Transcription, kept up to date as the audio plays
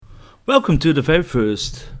Welcome to the very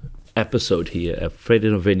first episode here at Fred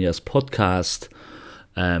and Lavinia's podcast.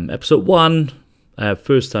 Episode 1,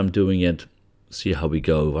 first time doing it, see how we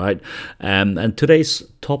go, right? And today's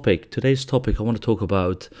topic, I want to talk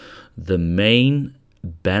about the main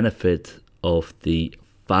benefit of the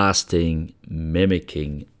fasting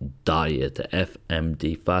mimicking diet, the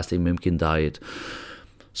FMD, fasting mimicking diet.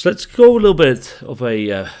 So let's go a little bit of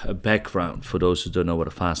a background for those who don't know what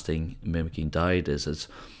a fasting mimicking diet is.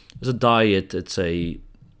 It's a diet, it's a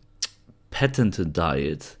patented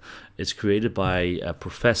diet. It's created by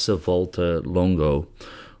Professor Walter Longo,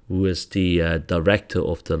 who is the director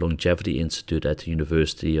of the Longevity Institute at the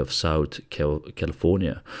University of South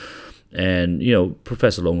California. And,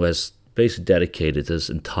 Professor Longo has basically dedicated his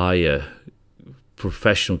entire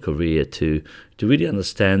professional career to really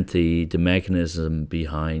understand the mechanism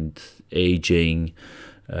behind aging,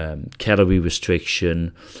 calorie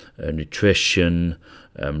restriction, nutrition,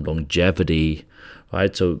 longevity,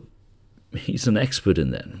 right? So he's an expert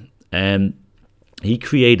in that. And he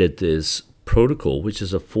created this protocol, which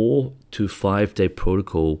is a 4 to 5 day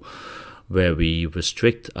protocol where we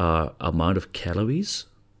restrict our amount of calories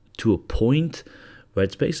to a point where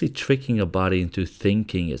it's basically tricking our body into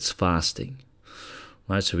thinking it's fasting,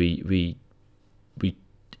 right? So we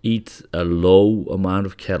eat a low amount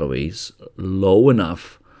of calories, low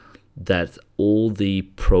enough that all the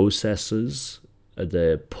processes,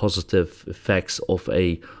 the positive effects of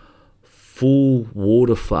a full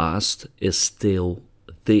water fast is still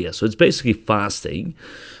there. So it's basically fasting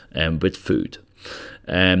with food.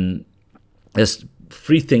 There's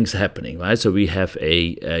 3 things happening, right? So we have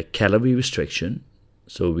a calorie restriction.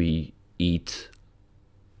 So we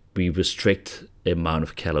restrict the amount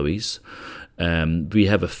of calories. We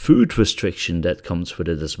have a food restriction that comes with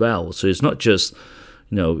it as well. So it's not just,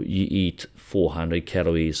 you eat 400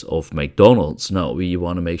 calories of McDonald's. No, we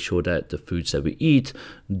want to make sure that the foods that we eat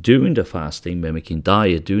during the fasting mimicking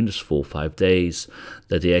diet, during this 4 or 5 days,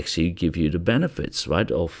 that they actually give you the benefits,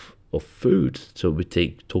 right, of food. So we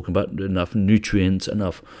talking about enough nutrients,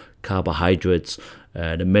 enough carbohydrates,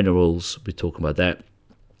 the minerals, we're talking about that.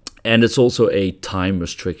 And it's also a time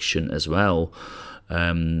restriction as well.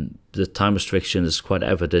 The time restriction is quite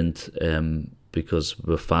evident because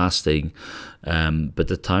we're fasting, but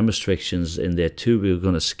the time restrictions in there too, we're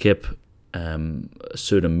going to skip a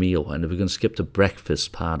certain meal, and we're going to skip the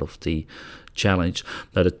breakfast part of the challenge.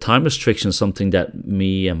 Now, the time restriction is something that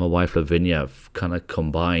me and my wife Lavinia have kind of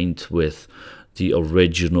combined with the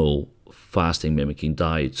original fasting mimicking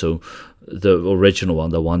diet. So the original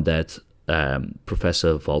one, the one that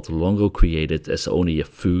Professor Walter Longo created, as only a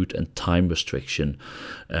food and time restriction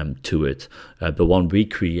to it. The one we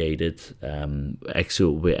created,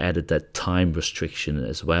 actually we added that time restriction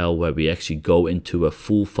as well, where we actually go into a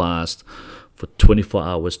full fast for 24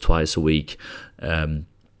 hours twice a week, and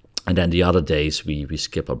then the other days we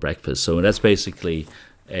skip our breakfast. So that's basically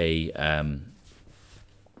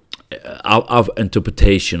our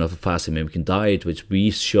interpretation of a fasting mimicking diet, which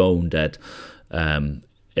we've shown that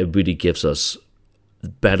it really gives us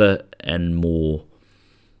better and more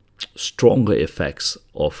stronger effects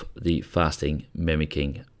of the fasting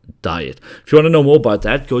mimicking diet. If you want to know more about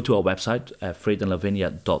that, go to our website,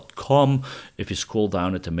 fredandlavinia.com. If you scroll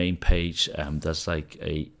down at the main page, there's like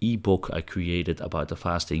a ebook I created about the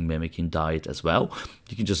fasting mimicking diet as well.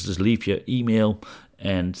 You can just leave your email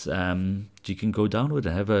and you can go download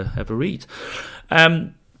and have a read.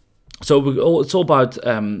 So it's all about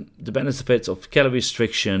the benefits of calorie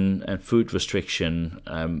restriction and food restriction,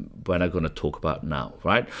 when I'm going to talk about now,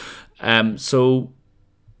 right? So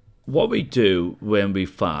what we do when we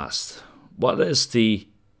fast, what is the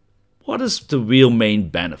real main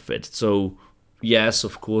benefit? So yes,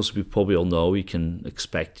 of course, we probably all know we can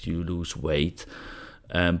expect you to lose weight,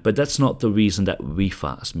 but that's not the reason that we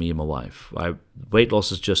fast, me and my wife, right? Weight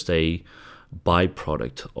loss is just a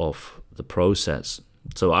byproduct of the process.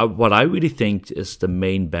 So what I really think is the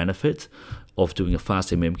main benefit of doing a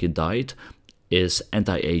fasting mimicking diet is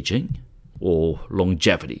anti-aging or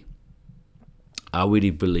longevity. I really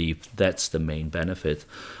believe that's the main benefit,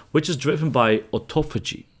 which is driven by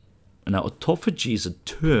autophagy. Now, autophagy is a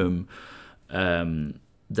term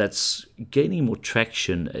that's gaining more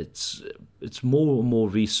traction. It's more and more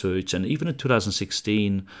research, and even in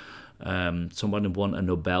 2016, someone won a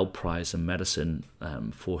Nobel Prize in medicine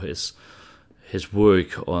for his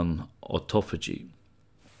work on autophagy.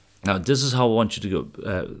 Now, this is how I want you to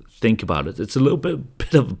go think about it. It's a little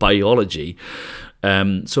bit of biology.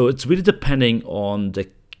 So it's really depending on the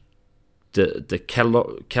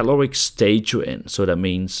caloric stage you're in. So that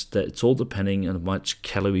means that it's all depending on how much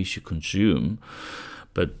calories you consume.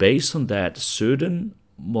 But based on that, certain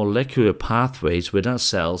molecular pathways within our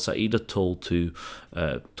cells are either told to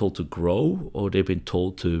grow, or they've been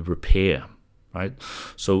told to repair. Right?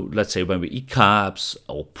 So let's say when we eat carbs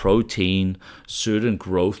or protein, certain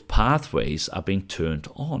growth pathways are being turned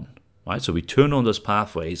on. Right? So we turn on those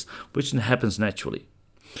pathways, which happens naturally.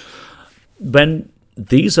 When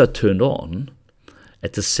these are turned on,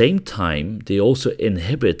 at the same time, they also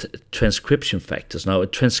inhibit transcription factors. Now, a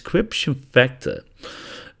transcription factor,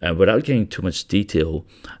 without getting too much detail,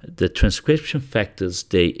 the transcription factors,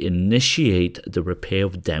 they initiate the repair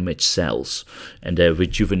of damaged cells and the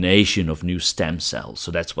rejuvenation of new stem cells. So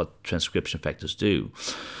that's what transcription factors do.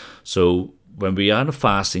 So when we are in a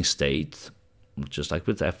fasting state, just like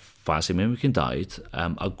with that fasting mimicking diet,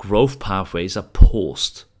 our growth pathways are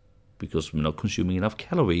paused because we're not consuming enough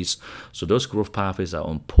calories. So those growth pathways are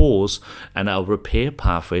on pause, and our repair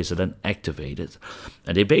pathways are then activated.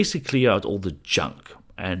 And they basically clear out all the junk.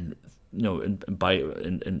 And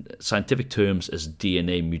in scientific terms, as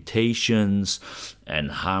DNA mutations and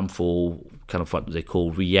harmful kind of what they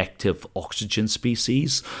call reactive oxygen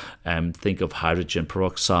species. Think of hydrogen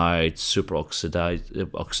peroxide,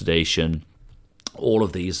 superoxidation. All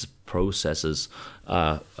of these processes,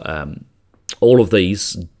 all of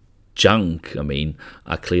these junk,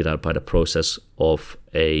 are cleared out by the process of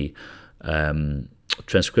a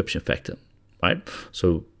transcription factor, right?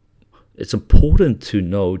 So it's important to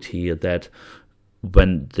note here that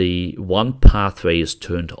when the one pathway is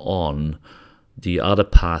turned on, the other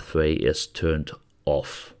pathway is turned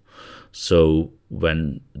off. So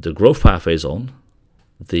when the growth pathway is on,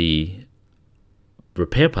 the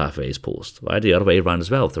repair pathway is paused, right? The other way around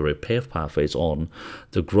as well. If the repair pathway is on,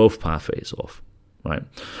 the growth pathway is off, right?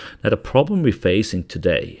 Now, the problem we're facing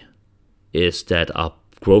today is that our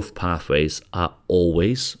growth pathways are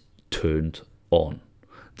always turned on.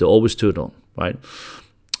 They're always turned on, right?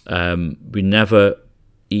 We never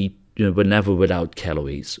eat, we're never without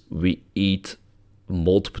calories. We eat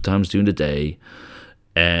multiple times during the day,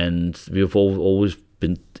 and we've always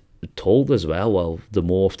been told as well, the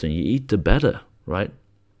more often you eat, the better, right?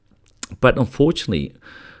 But unfortunately,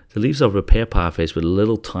 it leaves our repair pathways with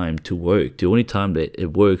little time to work. The only time that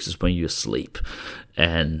it works is when you sleep,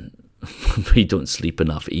 and we don't sleep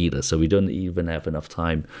enough either, so we don't even have enough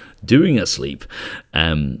time during our sleep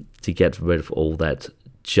to get rid of all that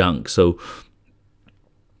junk. So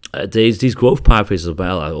these growth pathways as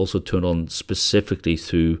well are also turned on specifically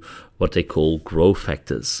through what they call growth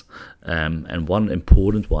factors. And one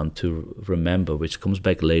important one to remember, which comes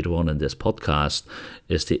back later on in this podcast,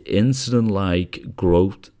 is the insulin-like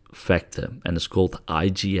growth factor, and it's called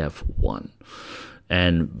IGF-1.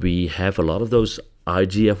 And we have a lot of those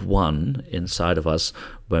IGF-1 inside of us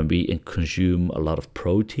when we consume a lot of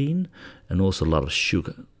protein and also a lot of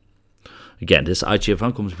sugar. Again, this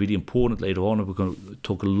IGF-1 becomes really important later on, and we're going to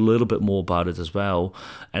talk a little bit more about it as well.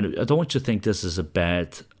 And I don't want you to think this is a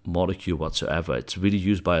bad molecule whatsoever. It's really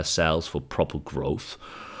used by our cells for proper growth.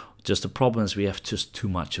 Just the problem is we have just too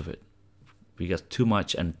much of it. We get too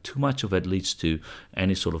much, and too much of it leads to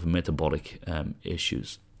any sort of metabolic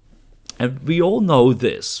issues. And we all know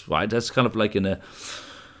this, right? That's kind of like in a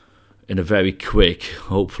very quick,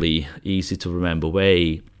 hopefully easy to remember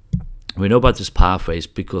way. We know about these pathways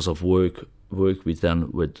because of work we've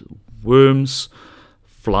done with worms,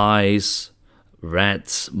 flies,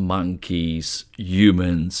 rats, monkeys,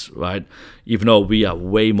 humans, right? Even though we are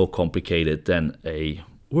way more complicated than a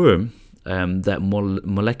worm, that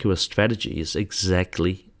molecular strategy is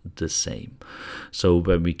exactly the same. So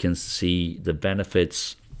when we can see the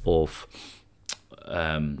benefits of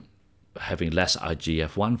having less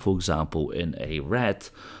IGF-1, for example, in a rat,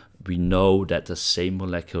 we know that the same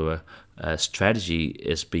molecular strategy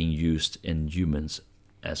is being used in humans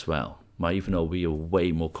as well, right? Even though we are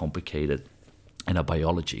way more complicated in our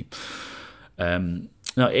biology.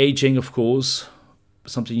 Now, aging, of course,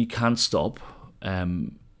 something you can't stop.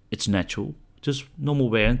 It's natural, just normal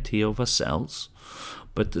wear and tear of our cells.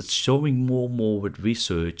 But it's showing more and more with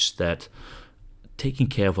research that taking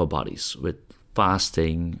care of our bodies with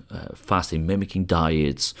fasting mimicking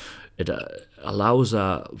diets, it allows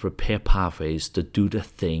our repair pathways to do the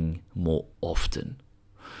thing more often.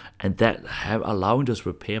 And that allowing those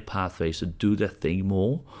repair pathways to do the thing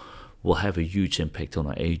more will have a huge impact on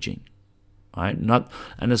our aging. Right?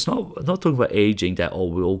 It's not talking about aging that,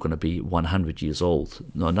 we're all going to be 100 years old.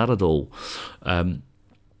 No, not at all.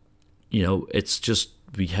 It's just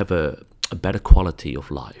we have a better quality of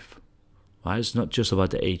life. Right? It's not just about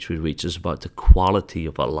the age we reach, it's about the quality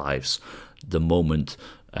of our lives the moment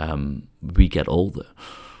we get older.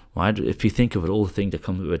 Right? If you think of it, all the things that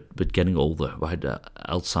come with getting older, right?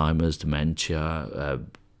 Alzheimer's, dementia,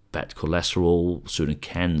 bad cholesterol, certain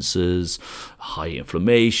cancers, high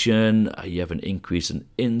inflammation, you have an increase in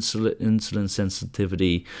insulin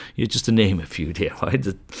sensitivity, just to name a few there, right?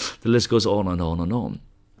 The list goes on and on and on.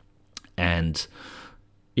 And,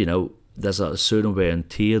 there's a certain wear and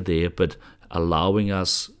tear there, but allowing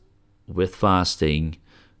us with fasting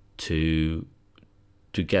to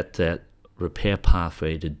get that repair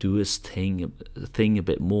pathway to do its thing a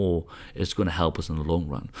bit more is going to help us in the long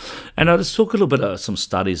run. And now let's talk a little bit about some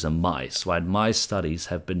studies on mice, right? Mice studies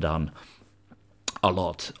have been done a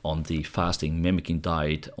lot on the fasting mimicking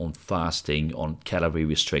diet, on fasting, on calorie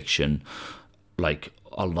restriction, like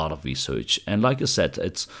a lot of research. And like I said,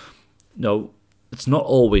 it's not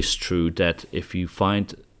always true that if you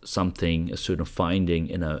find something, a certain finding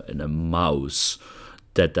in a mouse,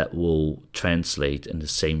 that will translate in the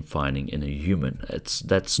same finding in a human.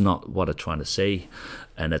 That's not what I'm trying to say,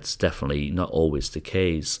 and it's definitely not always the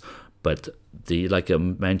case. But like I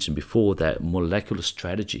mentioned before, that molecular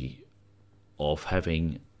strategy of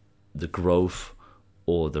having the growth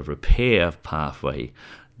or the repair pathway,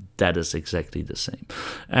 that is exactly the same.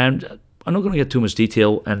 And I'm not going to get too much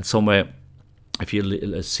detail, and somewhere, if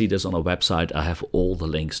you see this on our website, I have all the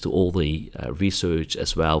links to all the research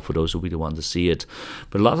as well for those who really want to see it.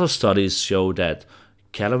 But a lot of studies show that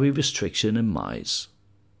calorie restriction in mice,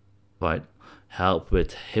 right, help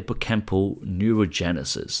with hippocampal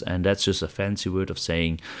neurogenesis. And that's just a fancy word of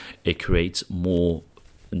saying it creates more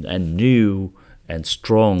and new and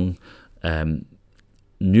strong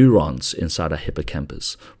neurons inside our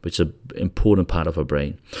hippocampus, which is an important part of our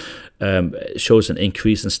brain. It shows an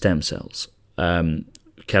increase in stem cells.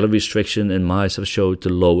 Calorie restriction in mice have showed the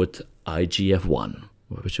lowered IGF-1,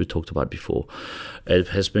 which we talked about before. It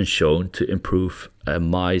has been shown to improve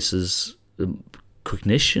mice's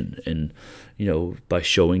cognition, and by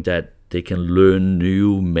showing that they can learn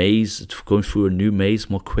new maze, going through a new maze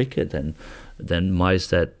more quicker than mice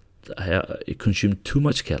that consume too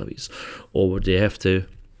much calories, or they have to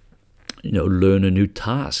learn a new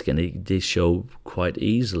task, and they show quite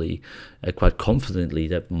easily, quite confidently,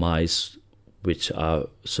 that mice which are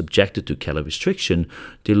subjected to calorie restriction,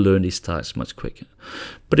 they learn these tasks much quicker.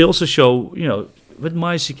 But they also show, with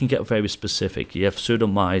mice you can get very specific. You have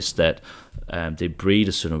certain mice that they breed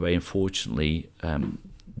a certain way. Unfortunately,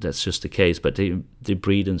 that's just the case, but they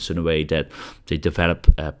breed in a certain way that they develop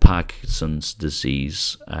Parkinson's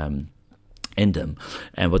disease in them.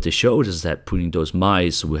 And what they showed is that putting those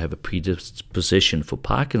mice who have a predisposition for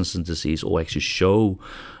Parkinson's disease, or actually show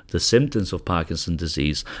the symptoms of Parkinson's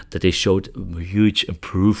disease, that they showed huge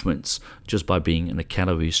improvements just by being in a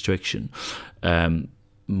calorie restriction.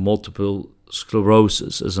 Multiple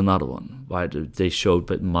sclerosis is another one, right? They showed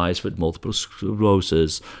that mice with multiple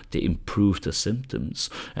sclerosis, they improved their symptoms.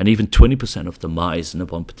 And even 20% of the mice in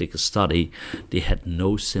one particular study, they had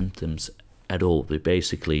no symptoms at all. They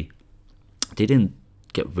didn't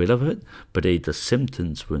get rid of it, but the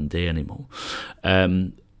symptoms weren't there anymore.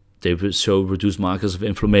 They would show reduced markers of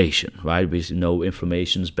inflammation, right? We know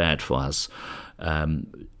inflammation is bad for us.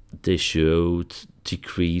 They showed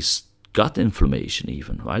decreased gut inflammation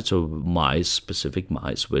even, right? So specific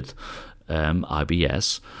mice with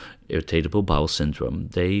IBS, irritable bowel syndrome,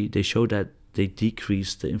 they show that they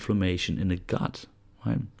decrease the inflammation in the gut,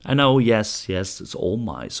 right? I know, yes, it's all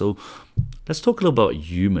mice. So let's talk a little about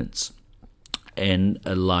humans in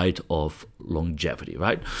a light of longevity,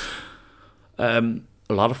 right?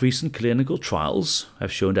 A lot of recent clinical trials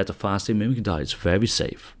have shown that the fasting mimicking diet is very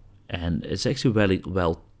safe, and it's actually very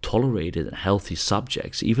well tolerated in healthy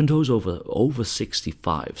subjects, even those over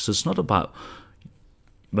 65. So it's not about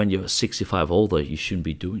when you're 65 older, you shouldn't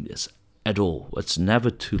be doing this at all. It's never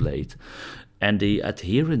too late. And the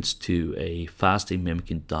adherence to a fasting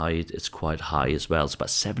mimicking diet is quite high as well. It's about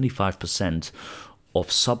 75%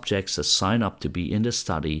 of subjects that sign up to be in the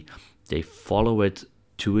study, they follow it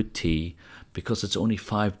to a T, because it's only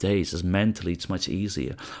 5 days. It's mentally, it's much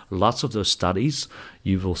easier. Lots of those studies,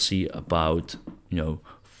 you will see about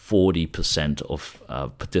 40% of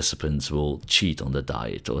participants will cheat on the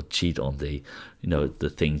diet or cheat on the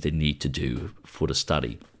things they need to do for the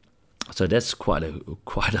study. So that's quite a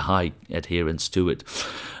high adherence to it.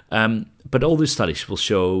 But all these studies will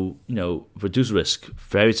show reduced risk,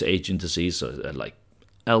 various aging disease like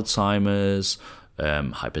Alzheimer's,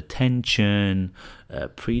 hypertension,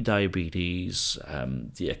 pre-diabetes,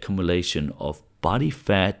 the accumulation of body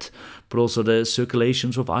fat, but also the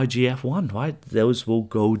circulations of IGF-1, right? Those will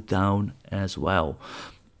go down as well.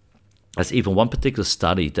 There's even one particular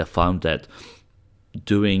study that found that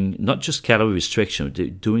doing not just calorie restriction,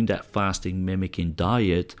 doing that fasting mimicking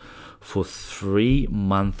diet for 3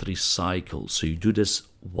 monthly cycles. So you do this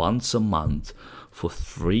once a month for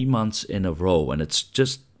 3 months in a row. And it's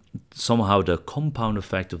just somehow the compound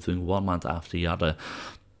effect of doing 1 month after the other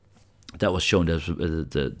that was shown as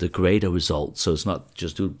the greater results. So it's not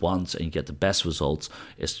just do it once and you get the best results.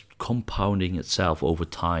 It's compounding itself over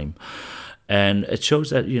time. And it shows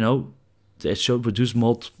that, it showed reduced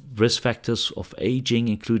risk factors of aging,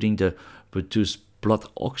 including the reduced blood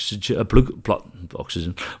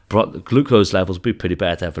glucose levels. Would be pretty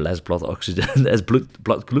bad to have less blood oxygen, as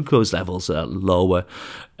blood glucose levels are lower.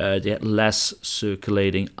 They had less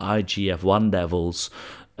circulating IGF-1 levels,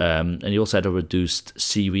 and you also had a reduced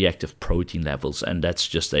C-reactive protein levels, and that's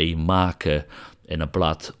just a marker in the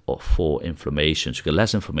blood for inflammation. So you get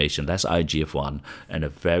less inflammation, less IGF-1, and a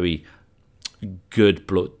very good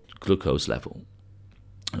blood glucose level.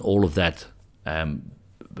 And all of that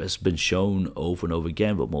has been shown over and over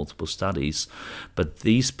again with multiple studies. But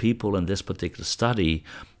these people in this particular study,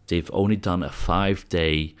 they've only done a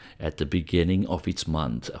 5-day at the beginning of each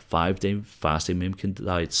month, a 5-day fasting mimicking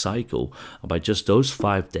diet cycle. And by just those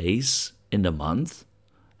 5 days in the month,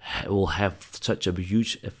 will have such a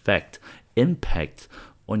huge impact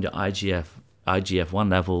on your IGF-1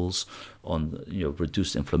 levels, on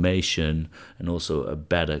reduced inflammation, and also a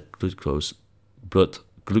better blood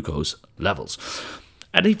glucose levels.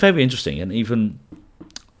 And it's very interesting. And even,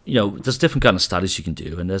 there's different kind of studies you can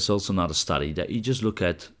do. And there's also another study that you just look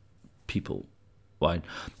at people, right?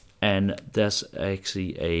 And there's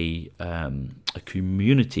actually a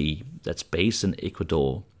community that's based in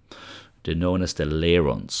Ecuador. They're known as the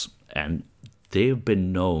Lerons. And they've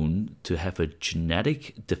been known to have a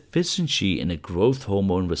genetic deficiency in the growth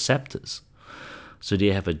hormone receptors. So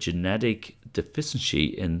they have a genetic deficiency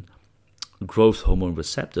in growth hormone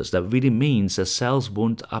receptors. That really means that cells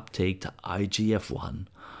won't uptake the IGF-1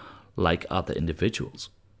 like other individuals.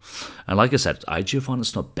 And like I said, IGF-1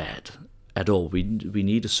 is not bad at all. We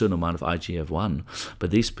need a certain amount of IGF-1. But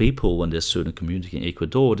these people in this certain community in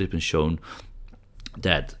Ecuador, they've been shown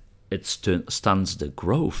that it stunts the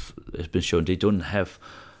growth. It's been shown they don't have,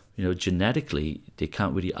 genetically, they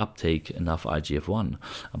can't really uptake enough IGF-1.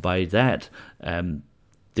 And by that,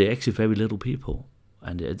 they're actually very little people.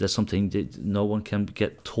 And that's something that no one can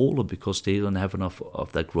get taller because they don't have enough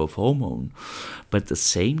of that growth hormone. But at the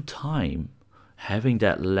same time, having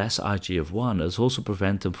that less IGF-1 has also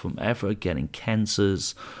prevented them from ever getting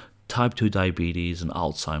cancers, type 2 diabetes, and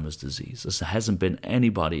Alzheimer's disease. There hasn't been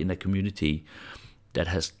anybody in the community that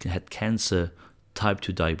has had cancer, type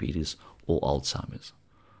 2 diabetes, or Alzheimer's.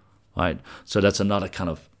 Right? So that's another kind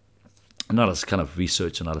of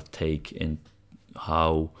research, another take in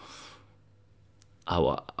how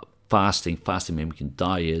our fasting mimicking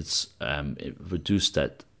diets reduce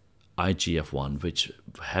that IGF-1, which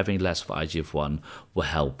having less of IGF-1 will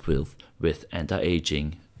help with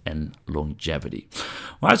anti-aging and longevity.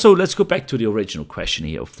 All right, so let's go back to the original question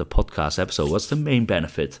here of the podcast episode. What's the main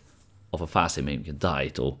benefit of a fasting mimicking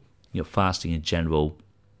diet, or fasting in general?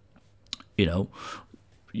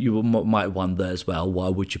 You might wonder as well, why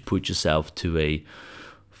would you put yourself to a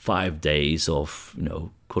 5 days of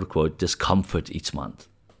quote unquote discomfort each month?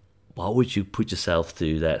 Why would you put yourself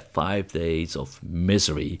through that 5 days of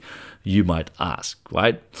misery, you might ask,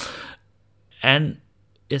 right? And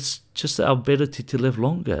it's just the ability to live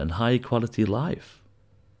longer and higher quality life.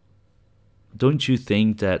 Don't you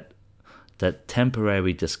think that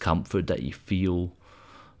temporary discomfort that you feel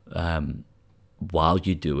while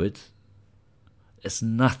you do it is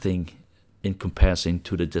nothing in comparison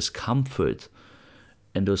to the discomfort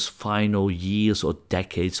in those final years or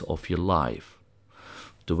decades of your life?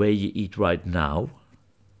 The way you eat right now,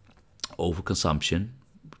 overconsumption,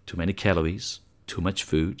 too many calories, too much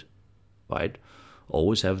food, right?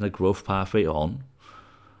 Always having a growth pathway on,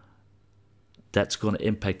 that's going to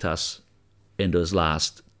impact us in those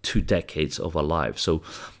last 2 decades of our lives. So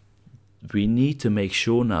we need to make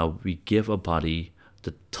sure now we give our body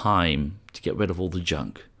the time to get rid of all the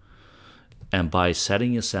junk. And by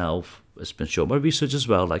setting yourself, it's been shown by research as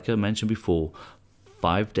well, like I mentioned before,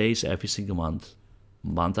 5 days every single month,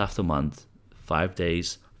 month after month, 5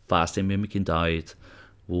 days, fasting mimicking diet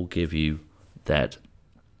will give you that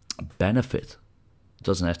benefit. It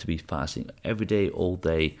doesn't have to be fasting every day, all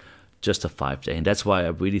day, just a 5 day. And that's why I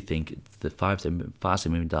really think the 5 day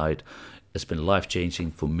fasting mimicking diet has been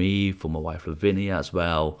life-changing for me, for my wife Lavinia as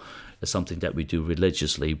well. It's something that we do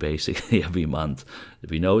religiously, basically, every month. If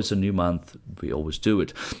we know it's a new month, we always do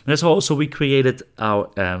it. And that's also, we created our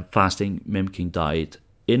fasting mimicking diet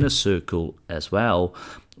Inner Circle as well,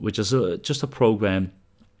 which is just a program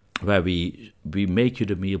where we make you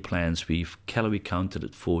the meal plans, we've calorie counted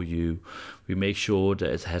it for you, we make sure that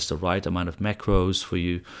it has the right amount of macros for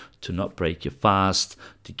you to not break your fast,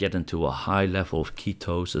 to get into a high level of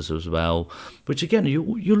ketosis as well, which again,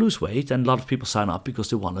 you lose weight, and a lot of people sign up because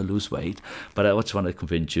they want to lose weight, but I just want to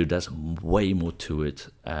convince you there's way more to it.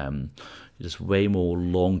 There's way more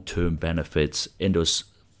long-term benefits in those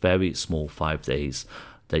very small 5 days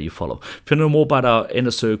that you follow. If you know more about our Inner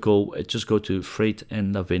Circle, just go to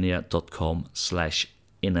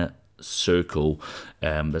freightandlavinia.com/inner circle.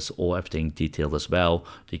 That's everything detailed as well.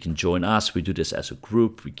 You can join us. We do this as a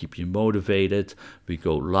group. We keep you motivated. We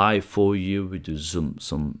go live for you. We do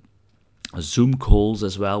some Zoom calls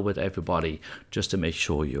as well with everybody, just to make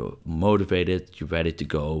sure you're motivated, you're ready to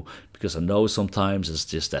go. Because I know sometimes it's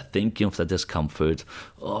just that thinking of that discomfort.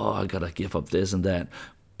 Oh, I gotta give up this and that.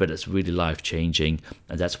 But it's really life-changing,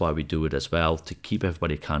 and that's why we do it as well, to keep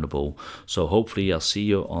everybody accountable. So hopefully I'll see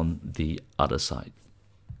you on the other side.